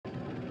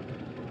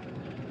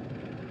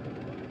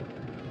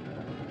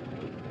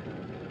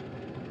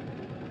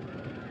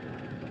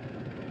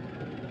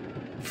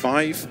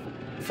5,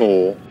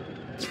 4,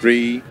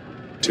 3,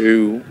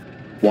 2,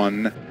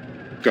 1,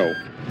 go.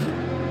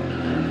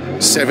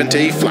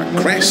 70,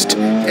 flat crest,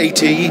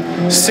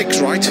 80, 6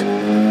 right,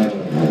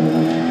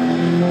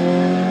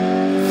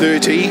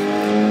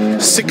 30,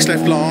 6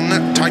 left long,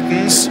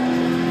 tightens,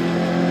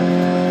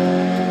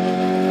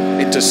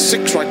 into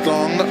 6 right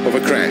long, over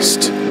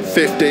crest,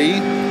 50,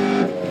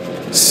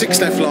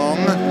 6 left long,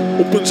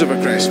 opens over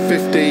crest,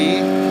 50,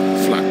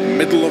 flat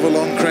middle of a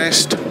long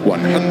crest,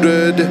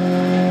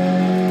 100,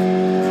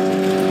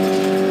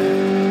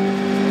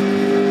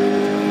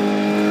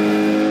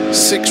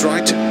 6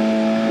 right,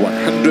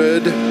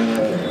 100,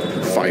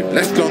 5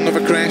 left long of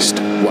a crest,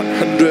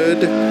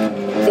 100,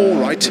 4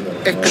 right,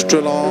 extra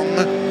long,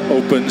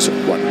 opens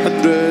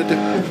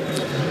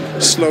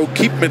 100, slow,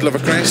 keep middle of a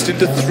crest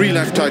into 3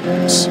 left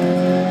tightens,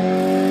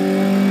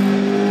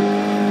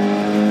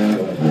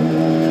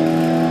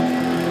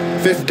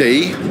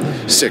 50,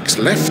 6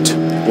 left,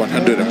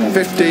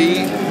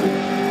 150,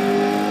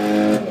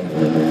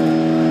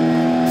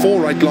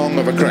 4 right long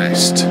of a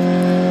crest,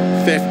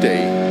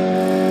 50,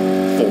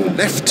 4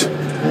 left,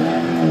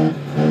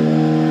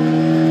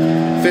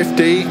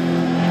 50,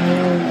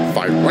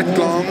 5 right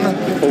long,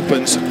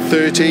 opens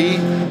 30,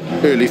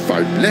 early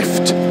 5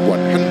 left,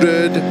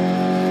 100,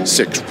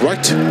 6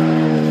 right,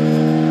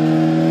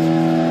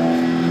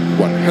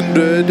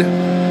 100,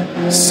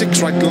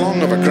 6 right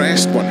long of a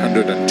crest,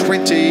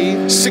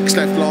 120, 6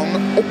 left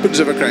long, opens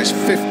of a crest,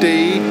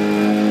 50,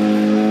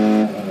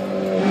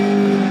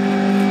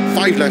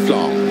 5 left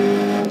long,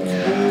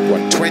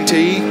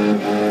 120,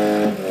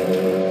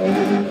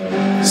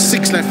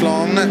 6 left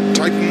long,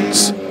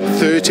 tightens,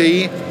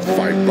 30,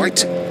 5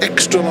 right,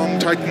 extra long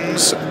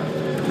tightens,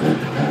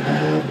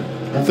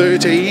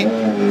 30,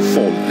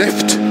 4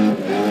 left,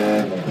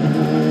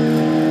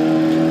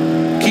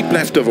 keep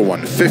left over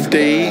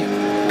 150,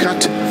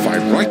 cut,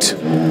 5 right,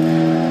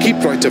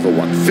 keep right over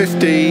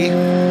 150,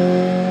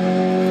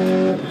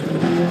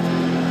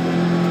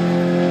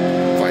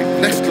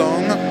 5 left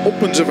long,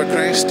 opens over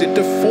crest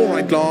into 4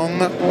 right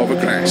long over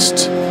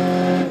crest,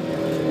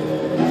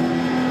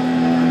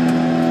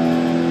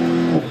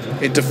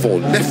 into 4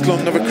 left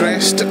long of a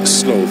crest,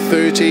 slow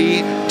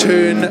 30,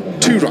 turn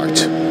 2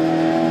 right,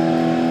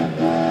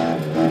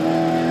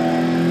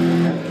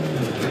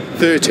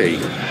 30,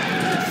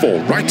 4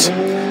 right,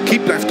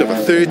 keep left over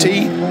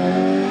 30,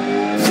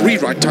 3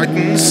 right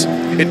tightens,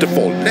 into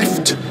 4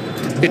 left,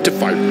 into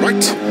 5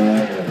 right,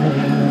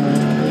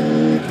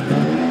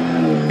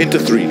 into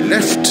 3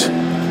 left,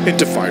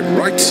 into 5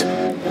 right,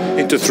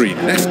 into 3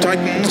 left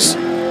tightens,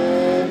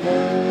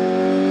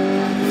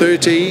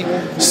 30,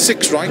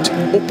 6 right,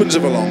 opens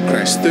of a long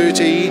crest,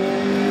 30,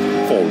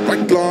 4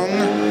 right long,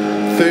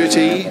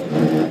 30,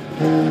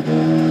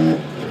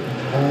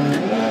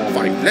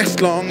 5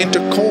 left long, into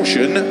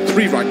caution,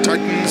 3 right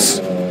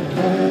tightens,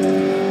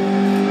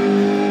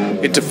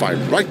 into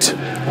 5 right,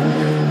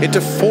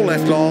 into 4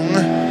 left long,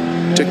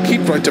 to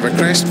keep right of a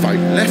crest, 5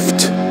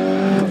 left,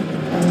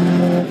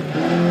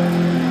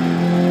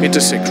 into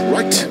 6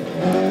 right,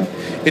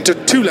 into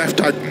 2 left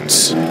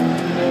tightens,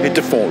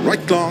 into 4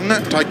 right long,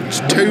 tightens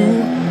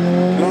 2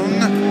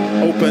 long,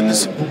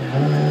 opens,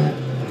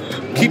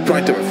 keep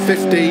right over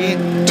 50,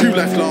 2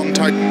 left long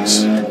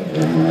tightens,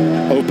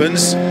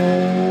 opens,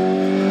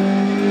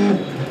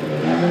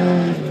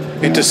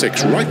 into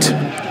 6 right,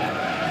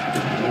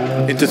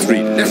 into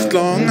 3 left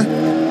long,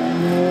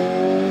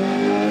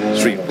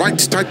 3 right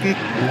tighten,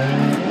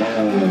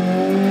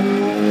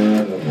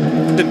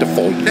 into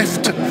 4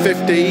 left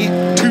 50,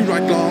 2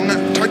 right long,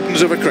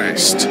 tightens over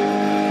crest,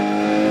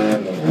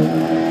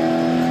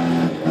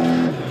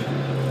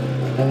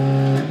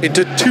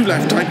 into 2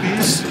 left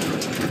tightens,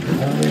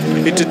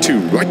 into 2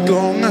 right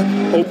long,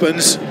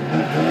 opens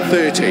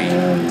 30,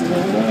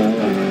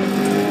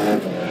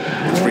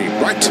 3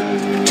 right,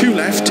 2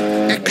 left,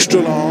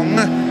 extra long,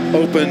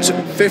 opens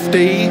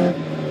 50,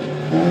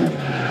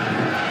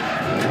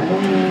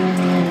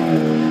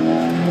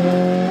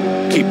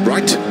 keep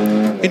right,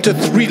 into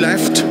 3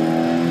 left,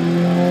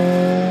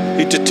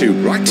 into 2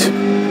 right,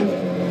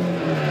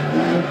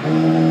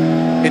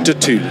 into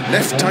 2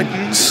 left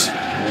tightens,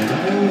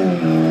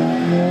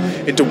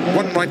 into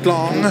 1 right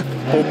long,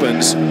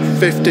 opens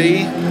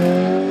 50,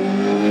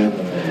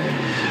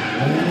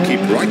 keep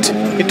right,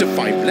 into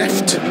 5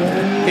 left,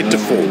 into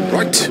 4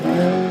 right,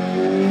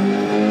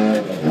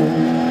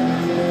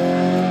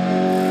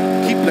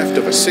 keep left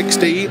over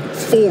 60,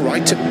 4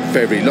 right,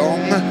 very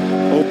long,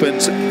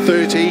 opens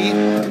 30,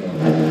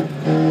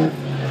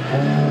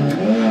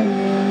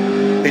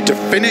 into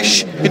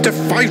finish, into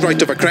 5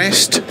 right of a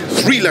crest,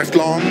 3 left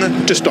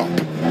long, to stop.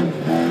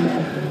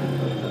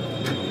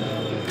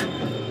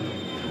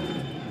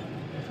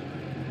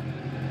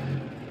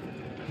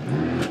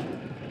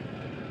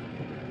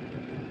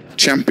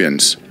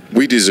 Champions,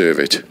 we deserve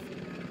it.